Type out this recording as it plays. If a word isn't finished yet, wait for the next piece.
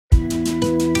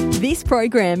This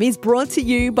program is brought to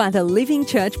you by the Living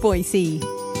Church Boise.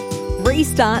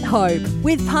 Restart Hope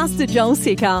with Pastor Joel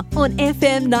Sicker on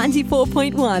FM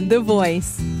 94.1 The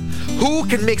Voice. Who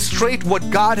can make straight what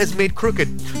God has made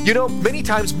crooked? You know, many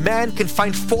times man can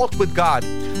find fault with God,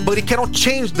 but he cannot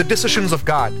change the decisions of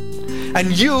God.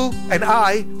 And you and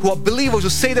I, who are believers, who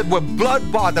say that we're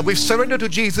blood-bought, that we've surrendered to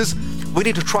Jesus, we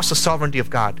need to trust the sovereignty of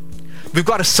God. We've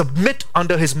got to submit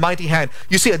under His mighty hand.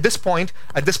 You see, at this point,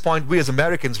 we as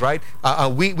Americans, right,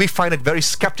 we find it very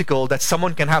skeptical that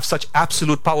someone can have such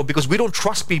absolute power, because we don't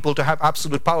trust people to have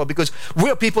absolute power, because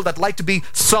we're people that like to be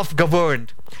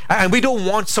self-governed. And we don't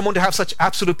want someone to have such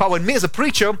absolute power. And me as a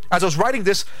preacher, as I was writing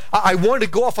this, I wanted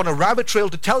to go off on a rabbit trail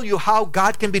to tell you how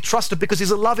God can be trusted, because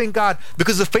He's a loving God,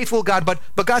 because He's a faithful God. But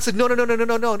God said, no.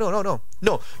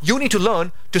 You need to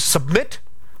learn to submit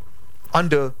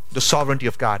under the sovereignty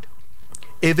of God,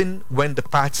 even when the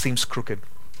path seems crooked.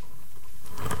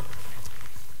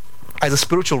 As a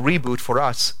spiritual reboot for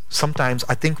us, sometimes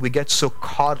I think we get so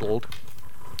coddled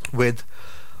with,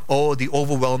 the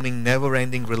overwhelming,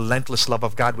 never-ending, relentless love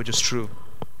of God, which is true.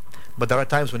 But there are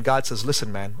times when God says,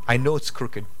 listen, man, I know it's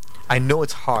crooked. I know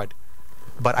it's hard,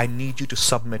 but I need you to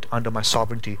submit under my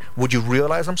sovereignty. Would you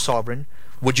realize I'm sovereign?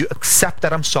 Would you accept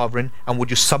that I'm sovereign? And would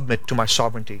you submit to my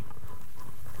sovereignty?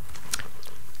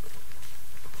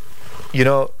 You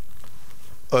know,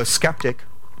 a skeptic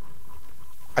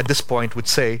at this point would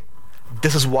say,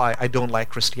 this is why I don't like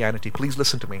Christianity. Please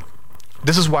listen to me.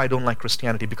 This is why I don't like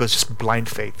Christianity, because it's just blind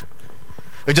faith.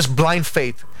 It's just blind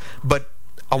faith. But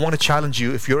I want to challenge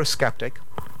you, if you're a skeptic,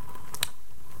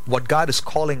 what God is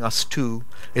calling us to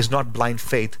is not blind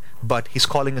faith, but He's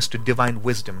calling us to divine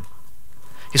wisdom.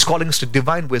 He's calling us to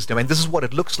divine wisdom, and this is what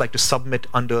it looks like to submit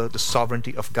under the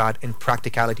sovereignty of God in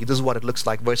practicality. This is what it looks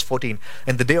like. Verse 14,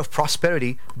 in the day of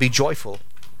prosperity, be joyful.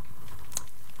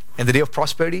 In the day of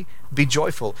prosperity, be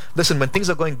joyful. Listen, when things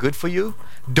are going good for you,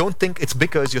 don't think it's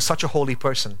because you're such a holy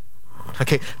person.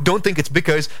 Okay, don't think it's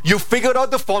because you figured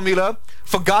out the formula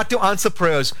for God to answer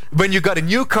prayers. When you got a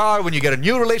new car, when you get a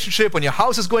new relationship, when your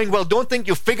house is going well, don't think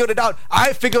you figured it out.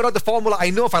 I figured out the formula. I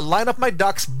know if I line up my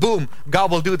ducks, boom,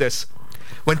 God will do this.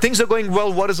 When things are going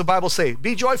well, what does the Bible say?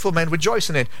 Be joyful, man, rejoice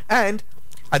in it. And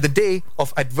at the day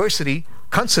of adversity,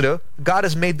 consider God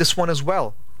has made this one as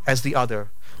well as the other,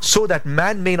 so that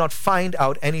man may not find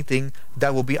out anything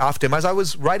that will be after him. As I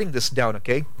was writing this down,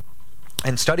 okay,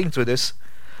 and studying through this,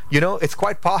 you know, it's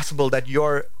quite possible that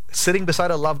you're sitting beside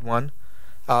a loved one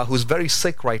who's very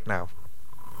sick right now,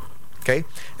 okay?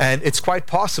 And it's quite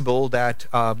possible that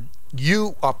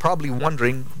you are probably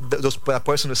wondering, that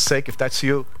person is sick. If that's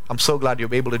you, I'm so glad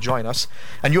you're able to join us.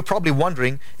 And you're probably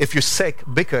wondering if you're sick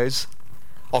because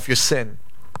of your sin.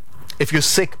 If you're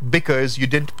sick because you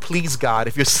didn't please God.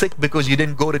 If you're sick because you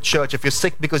didn't go to church. If you're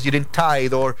sick because you didn't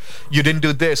tithe, or you didn't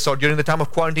do this, or during the time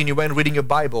of quarantine you went reading your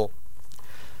Bible.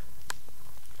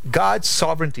 God's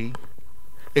sovereignty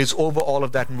is over all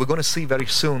of that. And we're going to see very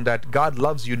soon that God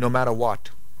loves you no matter what.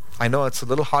 I know it's a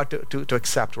little hard to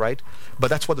accept, right? But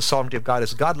that's what the sovereignty of God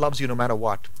is. God loves you no matter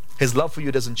what. His love for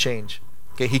you doesn't change.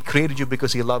 Okay, He created you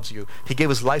because He loves you. He gave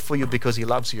His life for you because He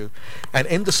loves you. And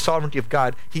in the sovereignty of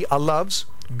God, He allows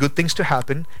good things to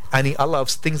happen, and He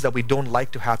allows things that we don't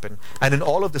like to happen. And in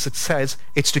all of this, it says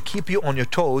it's to keep you on your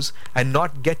toes and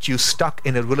not get you stuck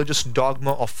in a religious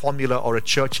dogma or formula or a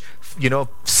church,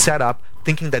 setup,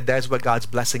 thinking that that's where God's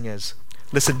blessing is.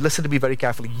 Listen to me very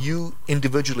carefully. You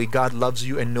individually, God loves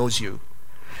you and knows you.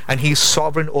 And He's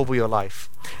sovereign over your life.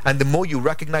 And the more you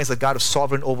recognize that God is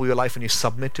sovereign over your life and you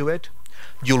submit to it,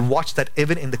 you'll watch that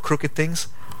even in the crooked things,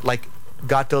 like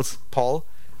God tells Paul,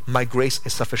 my grace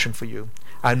is sufficient for you,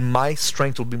 and my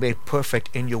strength will be made perfect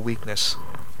in your weakness.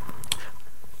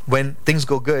 When things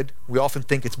go good, we often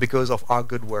think it's because of our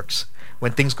good works.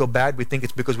 When things go bad, we think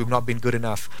it's because we've not been good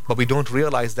enough. But we don't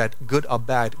realize that good or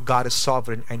bad, God is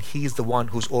sovereign, and He's the one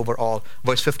who's over all.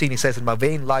 Verse 15, He says, in my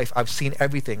vain life, I've seen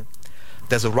everything.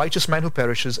 There's a righteous man who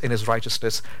perishes in his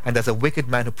righteousness, and there's a wicked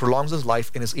man who prolongs his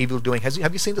life in his evil doing.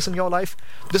 Have you seen this in your life?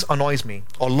 This annoys me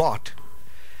a lot.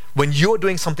 When you're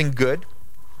doing something good,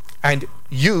 and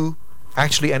you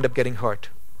actually end up getting hurt.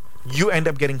 You end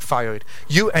up getting fired.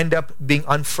 You end up being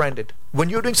unfriended. When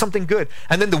you're doing something good,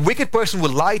 and then the wicked person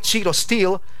will lie, cheat, or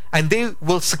steal, and they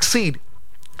will succeed.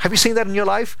 Have you seen that in your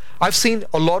life? I've seen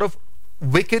a lot of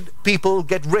wicked people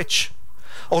get rich.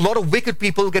 A lot of wicked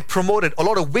people get promoted. A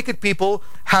lot of wicked people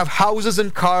have houses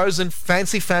and cars and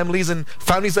fancy families and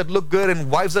families that look good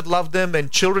and wives that love them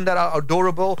and children that are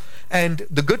adorable. And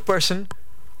the good person,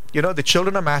 the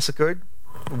children are massacred.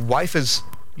 Wife is,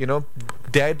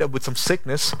 dead with some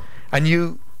sickness. And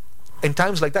in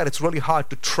times like that, it's really hard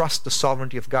to trust the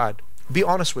sovereignty of God. Be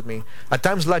honest with me. At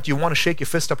times, like, you want to shake your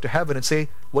fist up to heaven and say,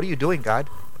 what are you doing, God?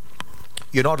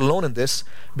 You're not alone in this,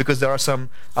 because there are some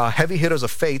heavy hitters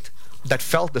of faith that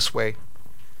felt this way.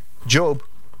 Job,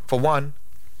 for one,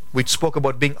 we spoke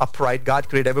about being upright. God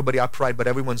created everybody upright, but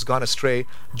everyone's gone astray.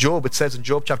 Job, it says in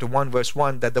Job chapter 1 verse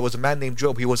 1 that there was a man named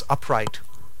Job. He was upright.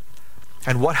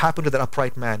 And what happened to that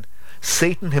upright man?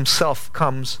 Satan himself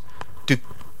comes to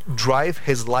drive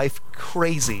his life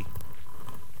crazy.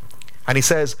 And he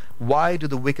says, why do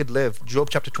the wicked live? Job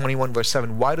chapter 21 verse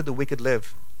 7. Why do the wicked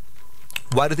live?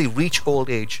 Why do they reach old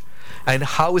age? And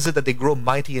how is it that they grow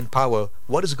mighty in power?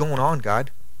 What is going on, God?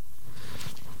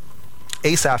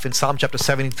 Asaph in Psalm chapter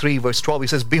 73 verse 12, he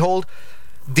says, behold,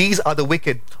 these are the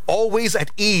wicked, always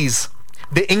at ease.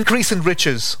 They increase in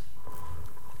riches.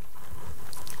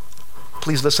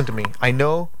 Please listen to me. I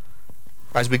know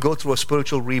as we go through a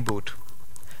spiritual reboot,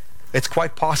 it's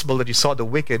quite possible that you saw the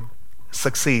wicked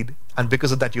succeed, and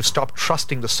because of that you stopped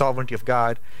trusting the sovereignty of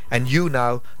God, and you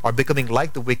now are becoming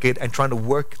like the wicked and trying to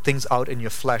work things out in your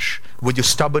flesh with your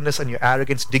stubbornness and your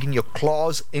arrogance, digging your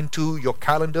claws into your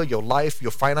calendar, your life,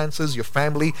 your finances, your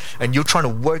family, and you're trying to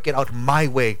work it out my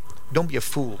way. Don't be a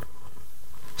fool.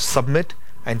 Submit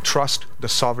and trust the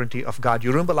sovereignty of God.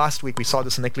 You remember last week we saw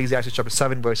this in Ecclesiastes chapter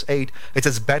 7 verse 8. It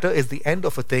says, better is the end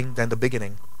of a thing than the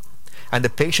beginning, and the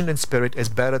patient in spirit is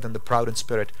better than the proud in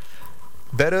spirit.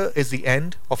 Better is the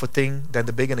end of a thing than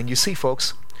the beginning. You see,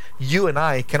 folks, you and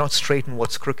I cannot straighten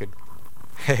what's crooked.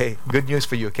 Hey, good news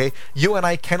for you, okay? You and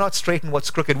I cannot straighten what's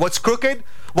crooked. What's crooked,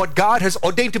 what God has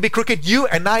ordained to be crooked, you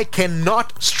and I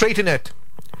cannot straighten it.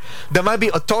 There might be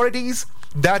authorities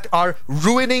that are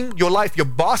ruining your life, your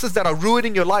bosses that are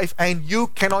ruining your life, and you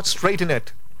cannot straighten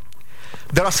it.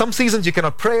 There are some seasons you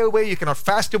cannot pray away, you cannot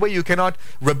fast away, you cannot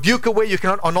rebuke away, you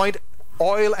cannot anoint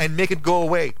oil and make it go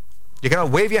away. You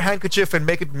cannot wave your handkerchief and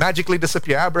make it magically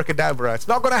disappear. Abracadabra. It's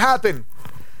not going to happen.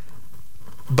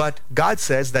 But God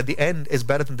says that the end is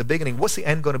better than the beginning. What's the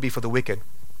end going to be for the wicked?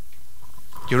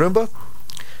 You remember?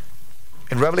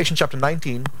 In Revelation chapter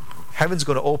 19, heaven's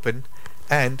going to open,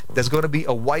 and there's going to be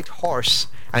a white horse,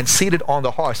 and seated on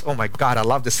the horse, oh my God, I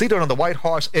love this. Seated on the white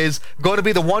horse is going to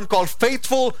be the one called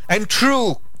Faithful and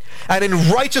True. And in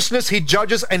righteousness he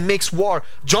judges and makes war.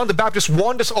 John the Baptist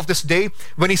warned us of this day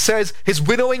when he says his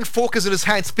winnowing fork is in his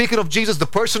hand. Speaking of Jesus, the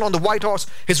person on the white horse,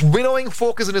 his winnowing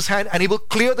fork is in his hand, and he will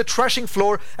clear the threshing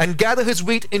floor and gather his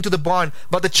wheat into the barn,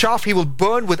 but the chaff he will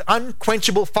burn with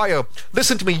unquenchable fire.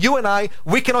 Listen to me, you and I,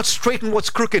 we cannot straighten what's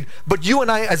crooked, but you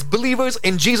and I as believers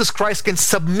in Jesus Christ can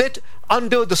submit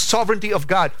under the sovereignty of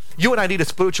God. You and I need a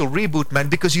spiritual reboot, man,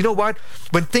 because you know what?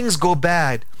 When things go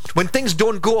bad, when things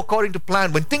don't go according to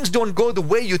plan, when things don't go the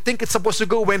way you think it's supposed to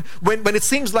go, when it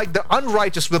seems like the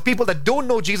unrighteous, the people that don't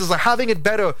know Jesus are having it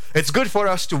better, it's good for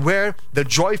us to wear the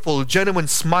joyful, genuine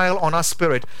smile on our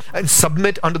spirit and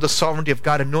submit under the sovereignty of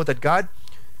God and know that God,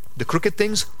 the crooked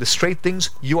things, the straight things,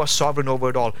 you are sovereign over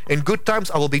it all. In good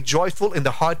times, I will be joyful. In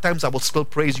the hard times, I will still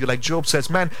praise you. Like Job says,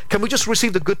 man, can we just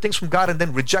receive the good things from God and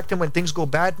then reject him when things go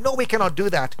bad? No, we cannot do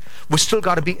that. We still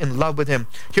got to be in love with him.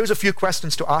 Here's a few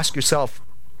questions to ask yourself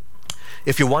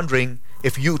if you're wondering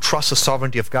if you trust the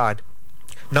sovereignty of God.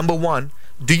 Number one,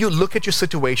 do you look at your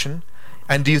situation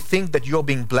and do you think that you're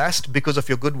being blessed because of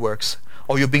your good works,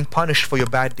 or you're being punished for your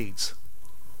bad deeds?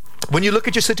 When you look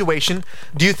at your situation,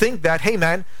 do you think that, hey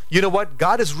man, you know what,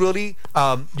 God is really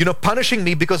punishing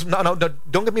me because, no,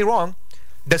 don't get me wrong,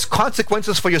 there's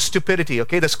consequences for your stupidity,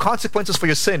 okay? There's consequences for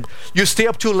your sin. You stay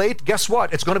up too late, guess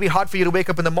what? It's going to be hard for you to wake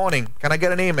up in the morning. Can I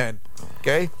get an amen?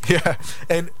 Okay? Yeah.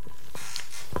 And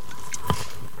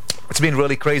it's been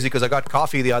really crazy because I got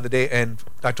coffee the other day and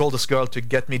I told this girl to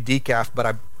get me decaf, but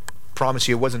I promise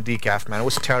you it wasn't decaf, man. It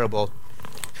was terrible.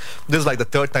 This is like the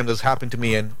third time this happened to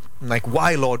me, and I'm like,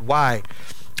 why, Lord, why?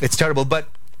 It's terrible. But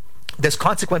there's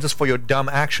consequences for your dumb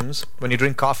actions. When you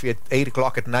drink coffee at 8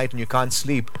 o'clock at night and you can't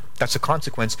sleep, that's a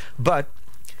consequence. But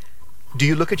do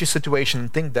you look at your situation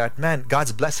and think that, man,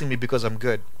 God's blessing me because I'm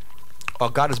good,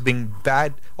 or God is being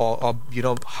bad or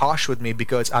harsh with me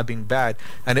because I've been bad?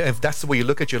 And if that's the way you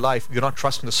look at your life, you're not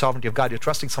trusting the sovereignty of God. You're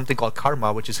trusting something called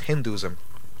karma, which is Hinduism.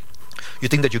 You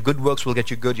think that your good works will get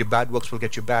you good, your bad works will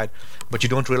get you bad, but you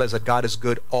don't realize that God is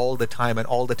good all the time, and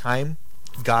all the time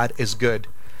God is good.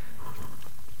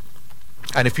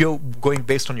 And if you're going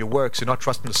based on your works, you're not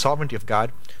trusting the sovereignty of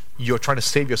God, you're trying to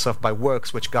save yourself by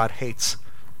works which God hates.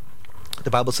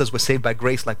 The Bible says we're saved by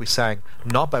grace, like we sang,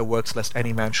 not by works, lest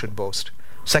any man should boast.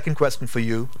 Second question for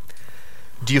you,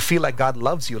 do you feel like God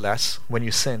loves you less when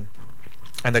you sin,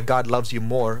 and that God loves you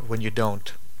more when you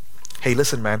don't? Hey,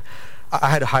 listen, man, I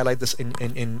had to highlight this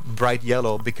in bright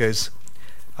yellow because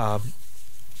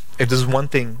If there's one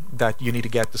thing that you need to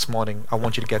get this morning, I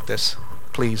want you to get this.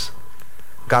 Please.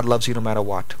 God loves you no matter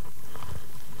what.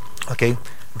 Okay?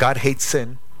 God hates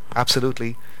sin.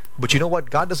 Absolutely. But you know what?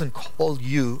 God doesn't call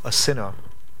you a sinner.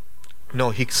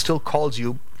 No, He still calls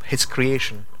you His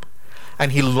creation.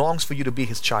 And He longs for you to be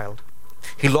His child.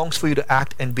 He longs for you to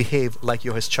act and behave like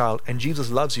you're His child. And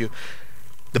Jesus loves you.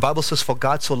 The Bible says, for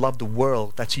God so loved the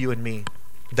world, that's you and me,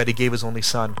 that He gave His only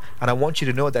Son. And I want you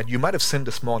to know that you might have sinned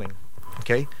this morning.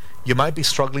 Okay? You might be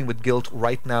struggling with guilt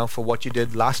right now for what you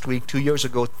did last week, 2 years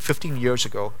ago, 15 years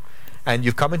ago. And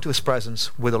you've come into His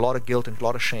presence with a lot of guilt and a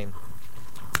lot of shame.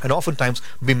 And oftentimes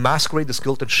we masquerade this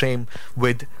guilt and shame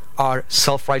with our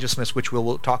self-righteousness, which we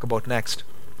will talk about next.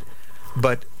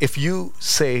 But if you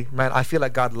say, man, I feel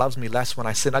like God loves me less when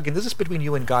I sin, again, this is between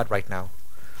you and God right now.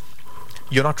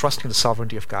 You're not trusting the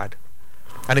sovereignty of God.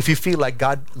 And if you feel like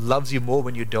God loves you more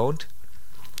when you don't,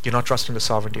 you're not trusting the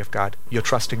sovereignty of God. You're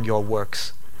trusting your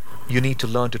works. You need to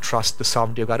learn to trust the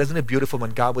sovereignty of God. Isn't it beautiful when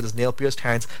God with His nail-pierced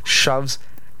hands shoves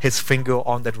His finger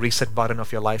on that reset button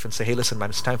of your life and say, hey, listen,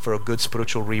 man, it's time for a good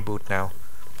spiritual reboot now.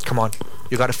 Come on.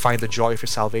 You got to find the joy of your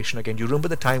salvation again. You remember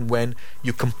the time when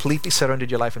you completely surrendered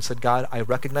your life and said, God, I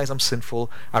recognize I'm sinful.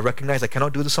 I recognize I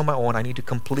cannot do this on my own. I need to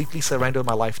completely surrender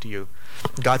my life to you.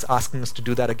 God's asking us to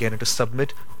do that again and to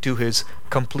submit to His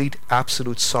complete,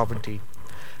 absolute sovereignty.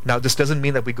 Now, this doesn't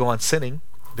mean that we go on sinning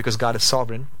because God is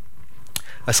sovereign.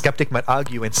 A skeptic might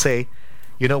argue and say,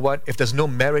 you know what, if there's no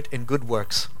merit in good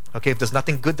works, okay, if there's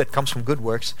nothing good that comes from good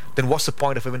works, then what's the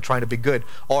point of even trying to be good?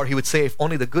 Or he would say, if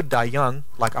only the good die young,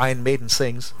 like Iron Maiden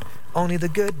sings, only the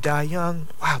good die young.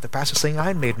 Wow, the pastor's singing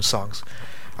Iron Maiden songs.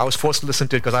 I was forced to listen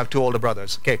to it because I have two older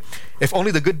brothers. Okay, if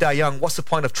only the good die young, what's the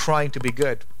point of trying to be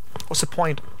good? What's the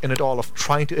point in it all of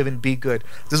trying to even be good?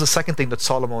 This is the second thing that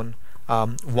Solomon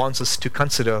wants us to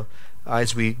consider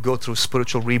as we go through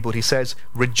spiritual reboot. He says,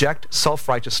 reject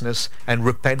self-righteousness and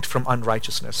repent from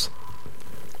unrighteousness.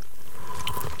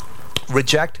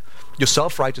 Reject your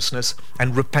self-righteousness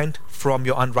and repent from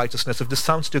your unrighteousness. If this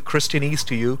sounds too Christianese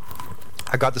to you,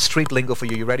 I got the street lingo for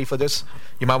you. You ready for this?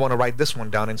 You might want to write this one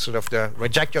down instead of the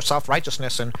reject your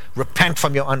self-righteousness and repent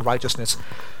from your unrighteousness.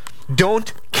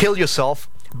 Don't kill yourself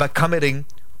by committing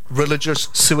religious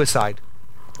suicide.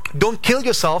 Don't kill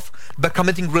yourself by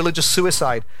committing religious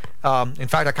suicide. In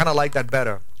fact, I kind of like that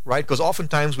better, right? Because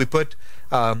oftentimes we put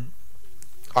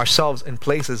ourselves in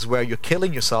places where you're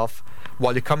killing yourself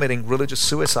while you're committing religious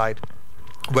suicide,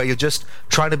 where you're just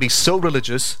trying to be so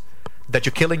religious that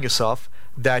you're killing yourself,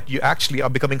 that you actually are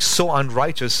becoming so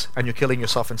unrighteous and you're killing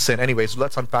yourself in sin. Anyways,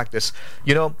 let's unpack this.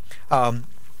 You know,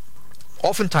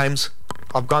 oftentimes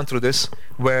I've gone through this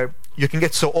where you can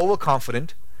get so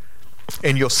overconfident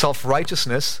in your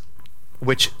self-righteousness,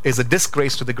 which is a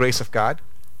disgrace to the grace of God.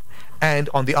 And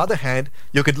on the other hand,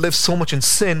 you could live so much in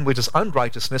sin, which is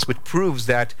unrighteousness, which proves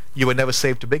that you were never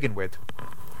saved to begin with.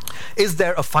 Is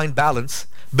there a fine balance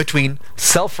between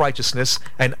self-righteousness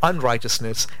and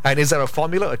unrighteousness? And is there a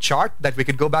formula, a chart that we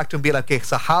could go back to and be like, okay,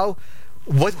 so how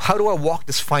do I walk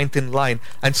this fine thin line?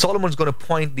 And Solomon's going to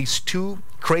point these two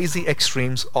crazy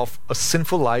extremes of a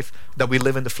sinful life that we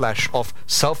live in the flesh, of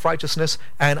self-righteousness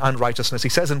and unrighteousness. He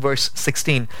says in verse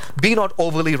 16, be not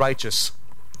overly righteous.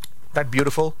 That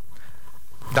beautiful?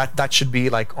 That should be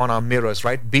like on our mirrors,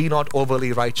 right? Be not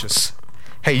overly righteous.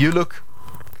 Hey, you look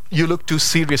too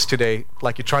serious today,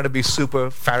 like you're trying to be super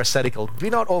pharisaical.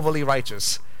 Be not overly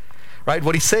righteous, right?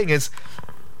 What he's saying is,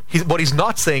 what he's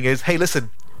not saying is, hey, listen,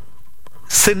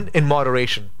 sin in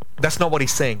moderation. That's not what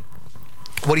he's saying.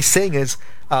 What he's saying is,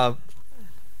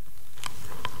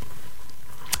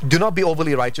 do not be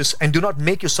overly righteous and do not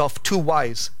make yourself too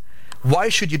wise. Why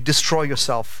should you destroy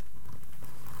yourself?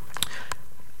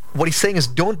 What he's saying is,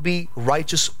 don't be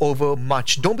righteous over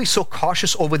much. Don't be so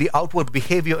cautious over the outward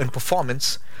behavior and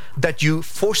performance that you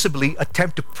forcibly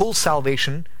attempt to pull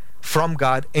salvation from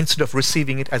God instead of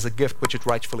receiving it as a gift, which it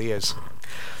rightfully is.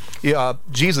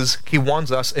 Jesus, he warns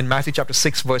us in Matthew chapter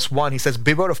 6 verse 1. He says,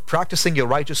 beware of practicing your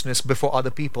righteousness before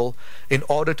other people in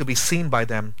order to be seen by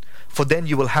them, for then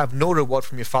you will have no reward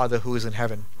from your Father who is in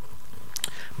heaven.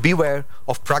 Beware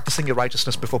of practicing your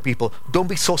righteousness before people. Don't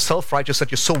be so self-righteous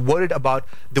that you're so worried about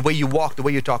the way you walk, the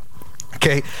way you talk.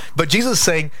 Okay, but Jesus is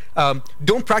saying,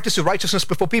 don't practice your righteousness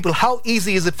before people. How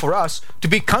easy is it for us to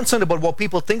be concerned about what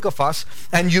people think of us,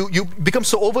 and you become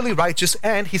so overly righteous?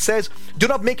 And he says, do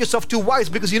not make yourself too wise,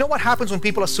 because you know what happens when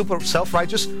people are super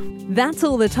self-righteous? That's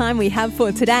all the time we have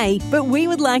for today, but we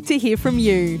would like to hear from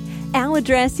you. Our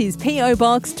address is P.O.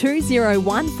 Box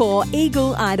 2014,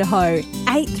 Eagle, Idaho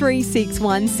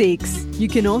 83616. You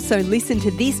can also listen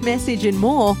to this message and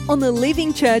more on the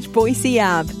Living Church Boise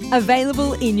app,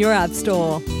 available in your app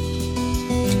store.